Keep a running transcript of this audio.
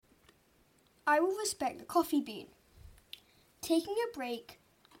I will respect the coffee bean. Taking a break,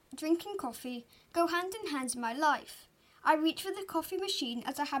 drinking coffee, go hand in hand in my life. I reach for the coffee machine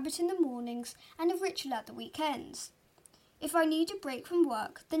as a habit in the mornings and a ritual at the weekends. If I need a break from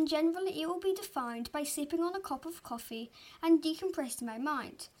work, then generally it will be defined by sipping on a cup of coffee and decompressing my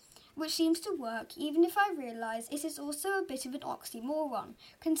mind, which seems to work even if I realise it is also a bit of an oxymoron,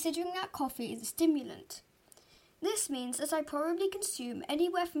 considering that coffee is a stimulant. This means that I probably consume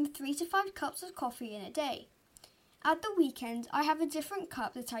anywhere from 3 to 5 cups of coffee in a day. At the weekend, I have a different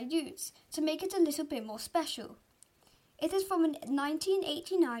cup that I use to make it a little bit more special. It is from a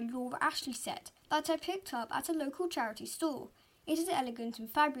 1989 Laura Ashley set that I picked up at a local charity store. It is elegant and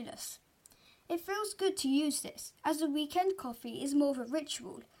fabulous. It feels good to use this, as the weekend coffee is more of a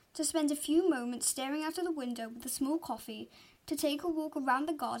ritual, to spend a few moments staring out of the window with a small coffee, to take a walk around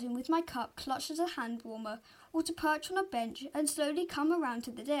the garden with my cup clutched as a hand warmer, or to perch on a bench and slowly come around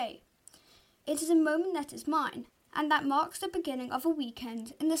to the day. It is a moment that is mine, and that marks the beginning of a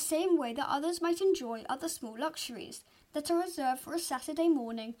weekend in the same way that others might enjoy other small luxuries that are reserved for a Saturday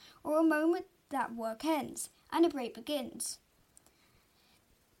morning or a moment that work ends and a break begins.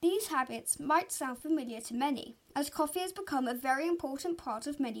 These habits might sound familiar to many, as coffee has become a very important part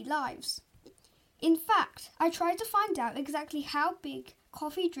of many lives. In fact, I tried to find out exactly how big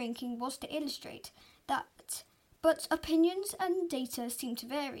coffee drinking was to illustrate that, but opinions and data seem to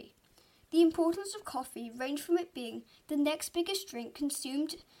vary. The importance of coffee ranged from it being the next biggest drink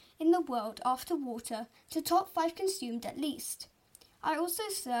consumed in the world after water to top 5 consumed at least. I also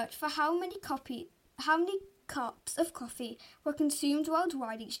searched for how many cups of coffee were consumed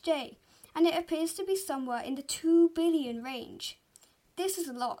worldwide each day, and it appears to be somewhere in the 2 billion range. This is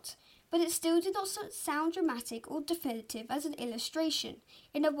a lot, but it still did not sound dramatic or definitive as an illustration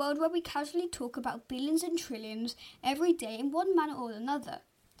in a world where we casually talk about billions and trillions every day in one manner or another.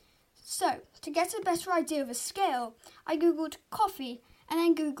 So, to get a better idea of a scale, I googled coffee and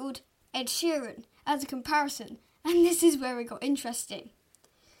then googled Ed Sheeran as a comparison, and this is where it got interesting.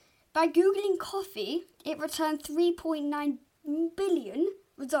 By googling coffee, it returned 3.9 billion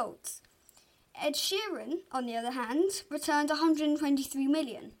results. Ed Sheeran, on the other hand, returned 123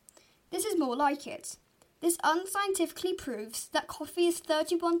 million. This is more like it. This unscientifically proves that coffee is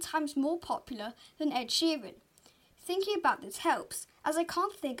 31 times more popular than Ed Sheeran. Thinking about this helps, as I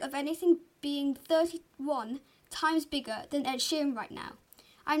can't think of anything being 31 times bigger than Ed Sheeran right now.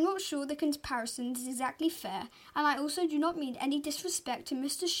 I'm not sure the comparison is exactly fair, and I also do not mean any disrespect to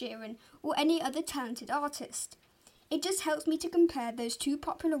Mr. Sheeran or any other talented artist. It just helps me to compare those two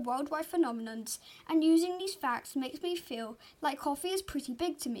popular worldwide phenomenons, and using these facts makes me feel like coffee is pretty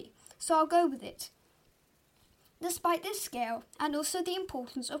big to me, so I'll go with it. Despite this scale, and also the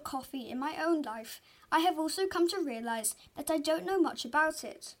importance of coffee in my own life, I have also come to realise that I don't know much about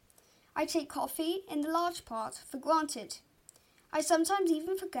it. I take coffee, in the large part, for granted. I sometimes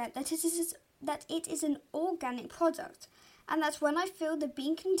even forget that it is an organic product, and that when I fill the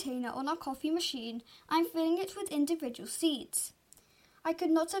bean container on our coffee machine, I'm filling it with individual seeds. I could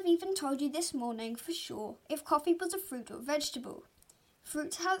not have even told you this morning for sure if coffee was a fruit or vegetable.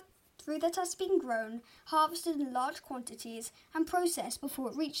 Fruit that has been grown, harvested in large quantities, and processed before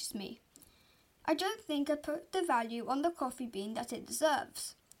it reaches me. I don't think I put the value on the coffee bean that it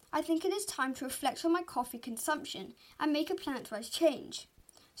deserves. I think it is time to reflect on my coffee consumption and make a plant-wise change.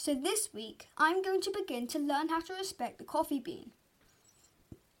 So this week, I'm going to begin to learn how to respect the coffee bean.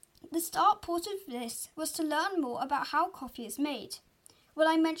 The start point of this was to learn more about how coffee is made. When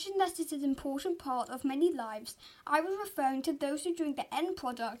I mentioned that it is an important part of many lives, I was referring to those who drink the end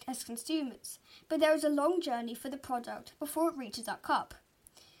product as consumers, but there is a long journey for the product before it reaches our cup.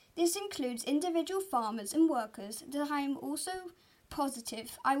 This includes individual farmers and workers that I am also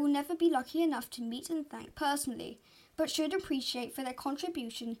positive I will never be lucky enough to meet and thank personally, but should appreciate for their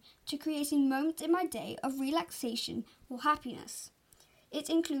contribution to creating moments in my day of relaxation or happiness. It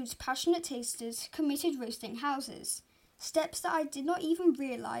includes passionate tasters, committed roasting houses, steps that I did not even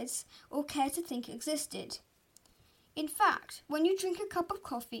realise or care to think existed. In fact, when you drink a cup of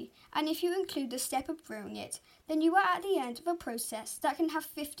coffee, and if you include the step of brewing it, then you are at the end of a process that can have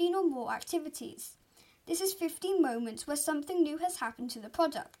 15 or more activities. This is 15 moments where something new has happened to the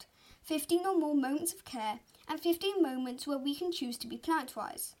product, 15 or more moments of care, and 15 moments where we can choose to be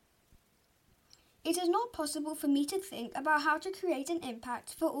plant-wise. It is not possible for me to think about how to create an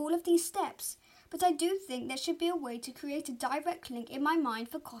impact for all of these steps, but I do think there should be a way to create a direct link in my mind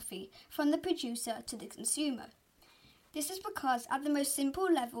for coffee from the producer to the consumer. This is because at the most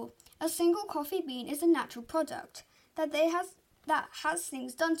simple level, a single coffee bean is a natural product that has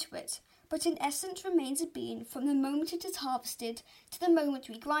things done to it, but in essence remains a bean from the moment it is harvested to the moment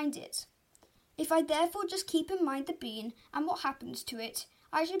we grind it. If I therefore just keep in mind the bean and what happens to it,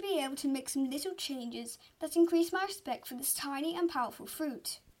 I should be able to make some little changes that increase my respect for this tiny and powerful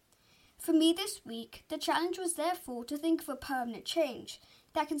fruit. For me this week, the challenge was therefore to think of a permanent change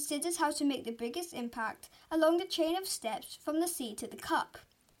that considers how to make the biggest impact along the chain of steps from the seed to the cup.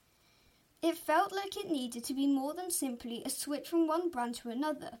 It felt like it needed to be more than simply a switch from one brand to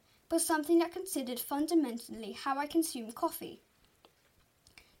another, but something that considered fundamentally how I consume coffee.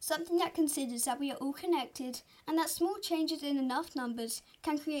 Something that considers that we are all connected and that small changes in enough numbers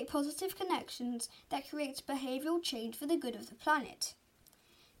can create positive connections that creates behavioural change for the good of the planet.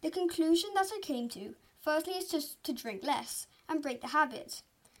 The conclusion that I came to, firstly, is just to drink less and break the habit.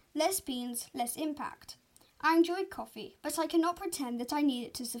 Less beans, less impact. I enjoy coffee, but I cannot pretend that I need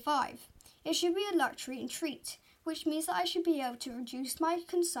it to survive. It should be a luxury and treat, which means that I should be able to reduce my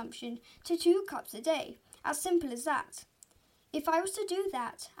consumption to 2 cups a day, as simple as that. If I was to do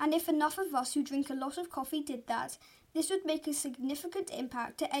that, and if enough of us who drink a lot of coffee did that, this would make a significant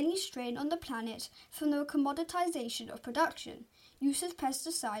impact to any strain on the planet from the commoditization of production, use of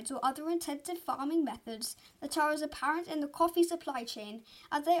pesticides or other intensive farming methods that are as apparent in the coffee supply chain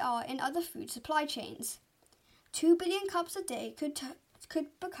as they are in other food supply chains. 2 billion cups a day could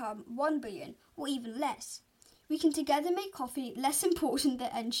become 1 billion, or even less. We can together make coffee less important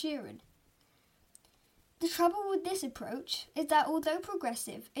than Ed Sheeran. The trouble with this approach is that although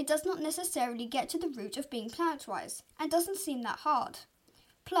progressive, it does not necessarily get to the root of being plant-wise, and doesn't seem that hard.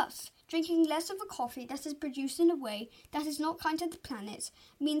 Plus, drinking less of a coffee that is produced in a way that is not kind to the planet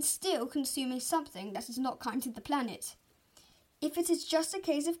means still consuming something that is not kind to the planet. If it is just a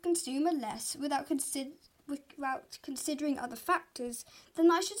case of consuming less without considering other factors,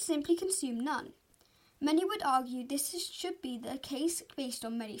 then I should simply consume none. Many would argue should be the case based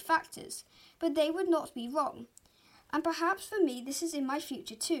on many factors, but they would not be wrong. And perhaps for me this is in my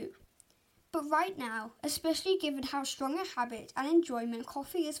future too. But right now, especially given how strong a habit and enjoyment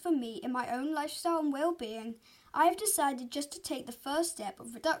coffee is for me in my own lifestyle and well-being, I have decided just to take the first step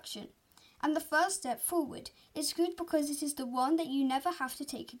of reduction. And the first step forward is good because it is the one that you never have to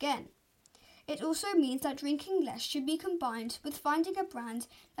take again. It also means that drinking less should be combined with finding a brand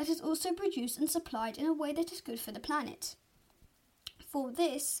that is also produced and supplied in a way that is good for the planet. For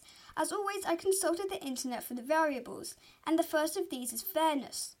this, as always, I consulted the internet for the variables, and the first of these is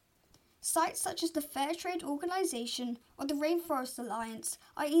fairness. Sites such as the Fair Trade Organization or the Rainforest Alliance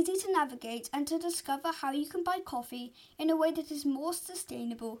are easy to navigate and to discover how you can buy coffee in a way that is more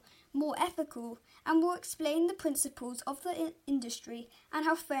sustainable, more ethical, and will explain the principles of the industry and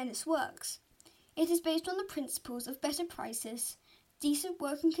how fairness works. It is based on the principles of better prices, decent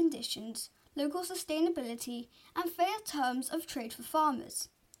working conditions, local sustainability, and fair terms of trade for farmers.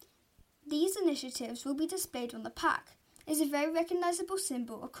 These initiatives will be displayed on the pack. It is a very recognisable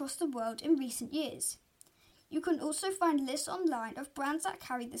symbol across the world in recent years. You can also find lists online of brands that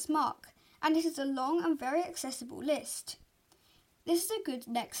carry this mark, and it is a long and very accessible list. This is a good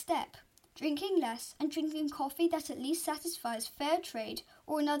next step. Drinking less and drinking coffee that at least satisfies fair trade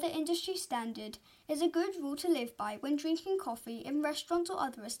or another industry standard is a good rule to live by when drinking coffee in restaurants or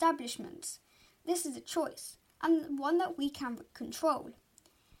other establishments. This is a choice, and one that we can control.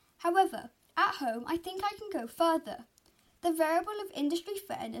 However, at home I think I can go further. The variable of industry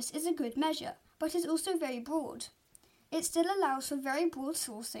fairness is a good measure, but is also very broad. It still allows for very broad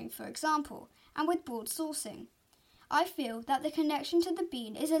sourcing, for example, and with broad sourcing, I feel that the connection to the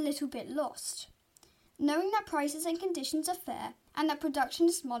bean is a little bit lost. Knowing that prices and conditions are fair and that production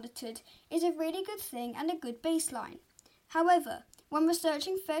is monitored is a really good thing and a good baseline. However, when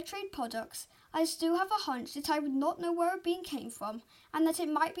researching fair trade products, I still have a hunch that I would not know where a bean came from and that it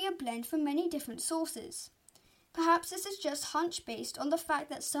might be a blend from many different sources. Perhaps this is just hunch based on the fact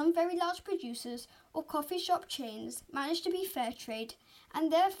that some very large producers or coffee shop chains manage to be fair trade,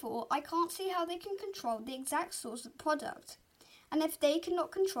 and therefore I can't see how they can control the exact source of the product. And if they cannot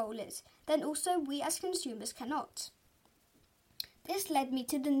control it, then also we as consumers cannot. This led me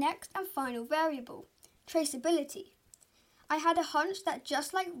to the next and final variable, traceability. I had a hunch that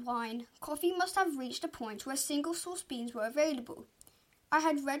just like wine, coffee must have reached a point where single source beans were available. I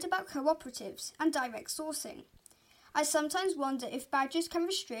had read about cooperatives and direct sourcing. I sometimes wonder if badges can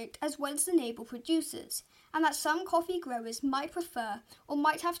restrict as well as enable producers, and that some coffee growers might prefer or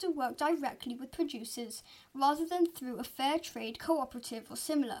might have to work directly with producers rather than through a fair trade cooperative or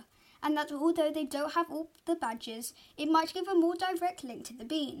similar, and that although they don't have all the badges, it might give a more direct link to the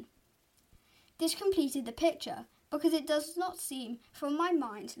bean. This completed the picture, because it does not seem, from my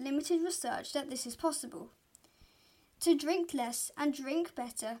mind, limited research that this is possible. To drink less and drink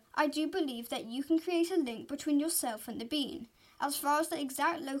better, I do believe that you can create a link between yourself and the bean, as far as the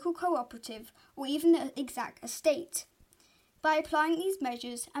exact local cooperative or even the exact estate. By applying these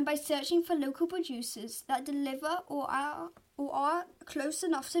measures and by searching for local producers that deliver or are close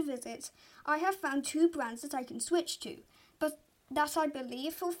enough to visit, I have found 2 brands that I can switch to, but that I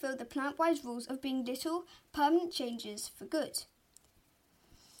believe fulfill the plant-wise rules of being little, permanent changes for good.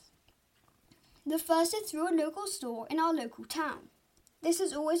 The first is through a local store in our local town. This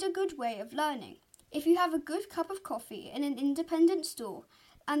is always a good way of learning. If you have a good cup of coffee in an independent store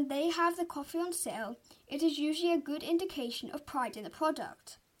and they have the coffee on sale, it is usually a good indication of pride in the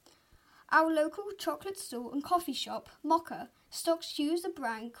product. Our local chocolate store and coffee shop, Mocha, stocks use a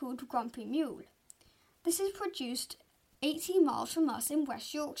brand called Grumpy Mule. This is produced 80 miles from us in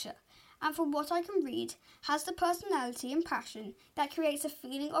West Yorkshire, and from what I can read, has the personality and passion that creates a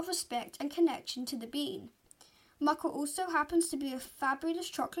feeling of respect and connection to the bean. Mocha also happens to be a fabulous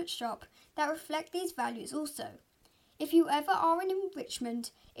chocolate shop that reflects these values also. If you ever are in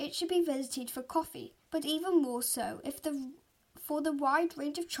Richmond, it should be visited for coffee, but even more so for the wide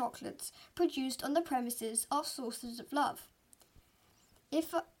range of chocolates produced on the premises are sources of love.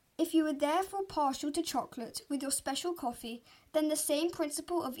 If you are therefore partial to chocolate with your special coffee, then the same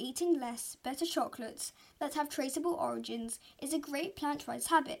principle of eating less, better chocolates that have traceable origins is a great plant-wise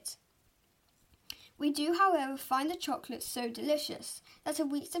habit. We do, however, find the chocolates so delicious that a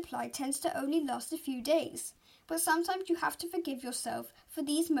week's supply tends to only last a few days, but sometimes you have to forgive yourself for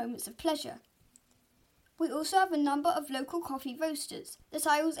these moments of pleasure. We also have a number of local coffee roasters that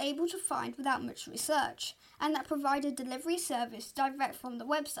I was able to find without much research, and that provide a delivery service direct from the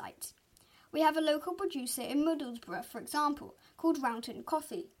website. We have a local producer in Middlesbrough, for example, called Rounton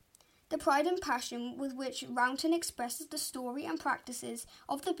Coffee. The pride and passion with which Rounton expresses the story and practices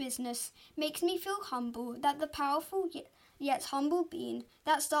of the business makes me feel humble that the powerful yet humble bean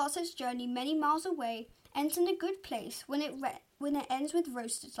that starts its journey many miles away ends in a good place when it ends with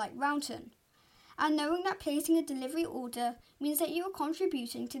roasters like Rounton. And knowing that placing a delivery order means that you are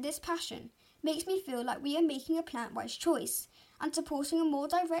contributing to this passion makes me feel like we are making a plant-wise choice and supporting a more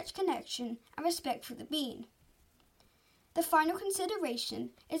direct connection and respect for the bean. The final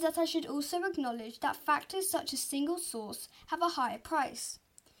consideration is that I should also acknowledge that factors such as single source have a higher price.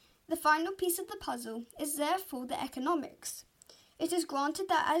 The final piece of the puzzle is therefore the economics. It is granted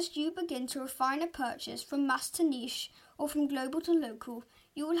that as you begin to refine a purchase from mass to niche or from global to local,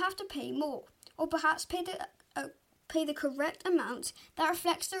 you will have to pay more, or perhaps pay the correct amount that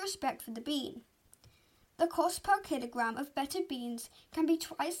reflects the respect for the bean. The cost per kilogram of better beans can be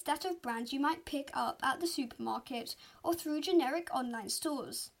twice that of brands you might pick up at the supermarket or through generic online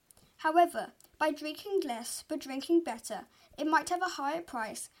stores. However, by drinking less but drinking better, it might have a higher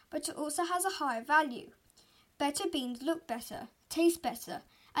price, but it also has a higher value. Better beans look better, taste better,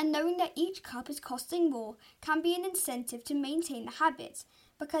 and knowing that each cup is costing more can be an incentive to maintain the habit,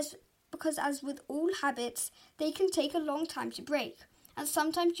 because as with all habits, they can take a long time to break, and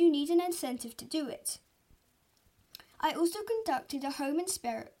sometimes you need an incentive to do it. I also conducted a home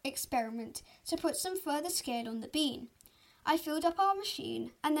experiment to put some further scale on the bean. I filled up our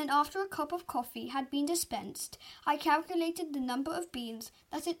machine, and then after a cup of coffee had been dispensed, I calculated the number of beans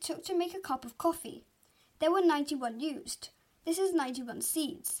that it took to make a cup of coffee. There were 91 used. This is 91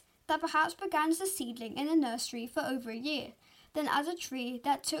 seeds, that perhaps began as a seedling in a nursery for over a year, then as a tree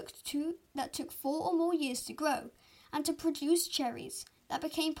that took 4 or more years to grow, and to produce cherries that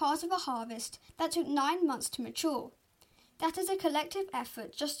became part of a harvest that took 9 months to mature. That is a collective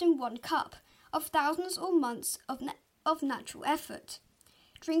effort just in one cup, of thousands or months of natural effort.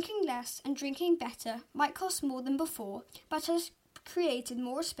 Drinking less and drinking better might cost more than before, but has created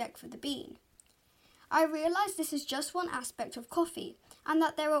more respect for the bean. I realise this is just one aspect of coffee, and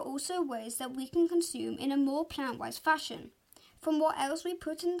that there are also ways that we can consume in a more plant-wise fashion, from what else we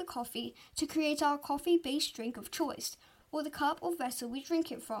put in the coffee to create our coffee-based drink of choice, or the cup or vessel we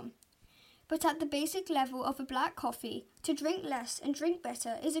drink it from. But at the basic level of a black coffee, to drink less and drink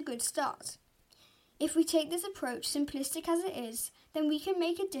better is a good start. If we take this approach, simplistic as it is, then we can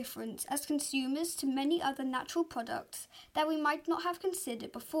make a difference as consumers to many other natural products that we might not have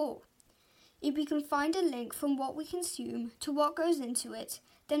considered before. If we can find a link from what we consume to what goes into it,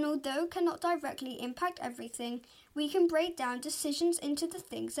 then although cannot directly impact everything, we can break down decisions into the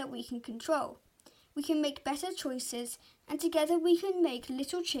things that we can control. We can make better choices, and together we can make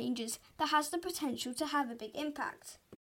little changes that has the potential to have a big impact.